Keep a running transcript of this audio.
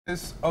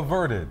Is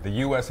averted. The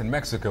U.S. and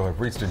Mexico have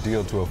reached a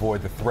deal to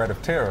avoid the threat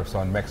of tariffs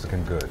on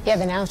Mexican goods. Yeah,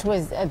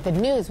 the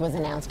news was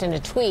announced in a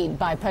tweet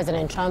by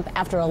President Trump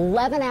after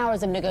 11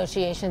 hours of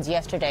negotiations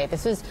yesterday.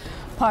 This is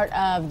part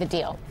of the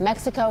deal.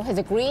 Mexico has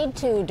agreed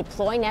to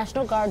deploy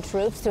National Guard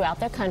troops throughout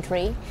their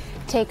country,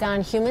 take on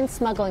human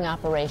smuggling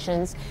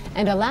operations,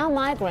 and allow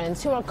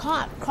migrants who are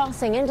caught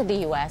crossing into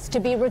the U.S.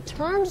 to be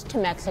returned to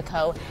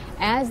Mexico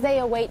as they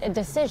await a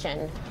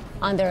decision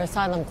on their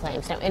asylum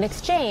claims. Now, in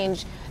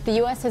exchange, the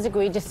U.S. has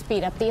agreed to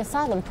speed up the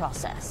asylum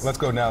process. Let's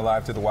go now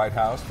live to the White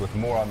House with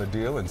more on the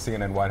deal and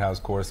CNN White House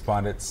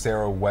correspondent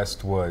Sarah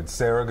Westwood.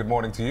 Sarah, good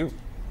morning to you.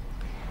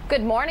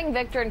 Good morning,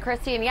 Victor and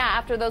Christy. And yeah,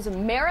 after those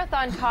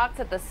marathon talks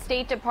at the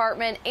State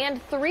Department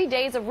and 3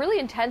 days of really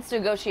intense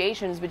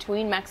negotiations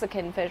between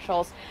Mexican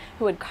officials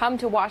who had come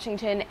to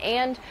Washington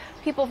and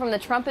people from the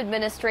Trump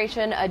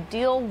administration, a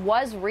deal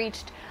was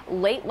reached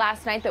late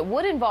last night that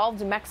would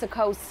involve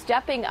Mexico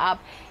stepping up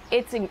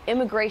its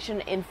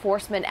immigration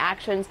enforcement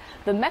actions.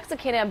 The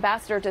Mexican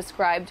ambassador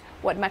described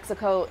what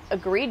Mexico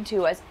agreed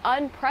to as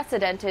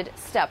unprecedented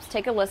steps.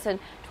 Take a listen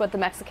to what the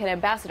Mexican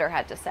ambassador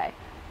had to say.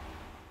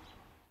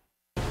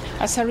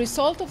 As a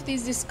result of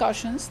these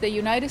discussions, the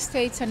United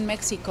States and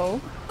Mexico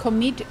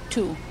commit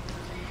to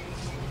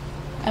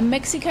a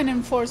Mexican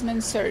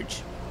enforcement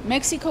surge.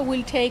 Mexico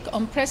will take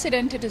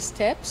unprecedented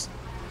steps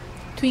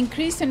to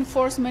increase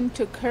enforcement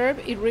to curb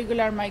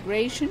irregular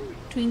migration,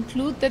 to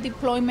include the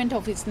deployment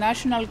of its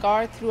National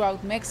Guard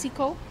throughout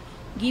Mexico,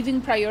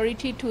 giving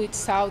priority to its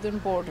southern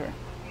border.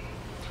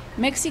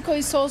 Mexico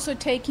is also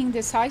taking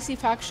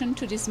decisive action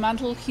to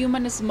dismantle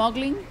human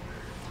smuggling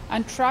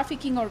and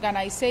trafficking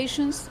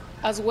organizations,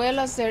 as well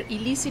as their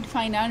illicit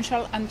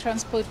financial and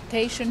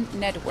transportation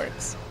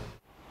networks.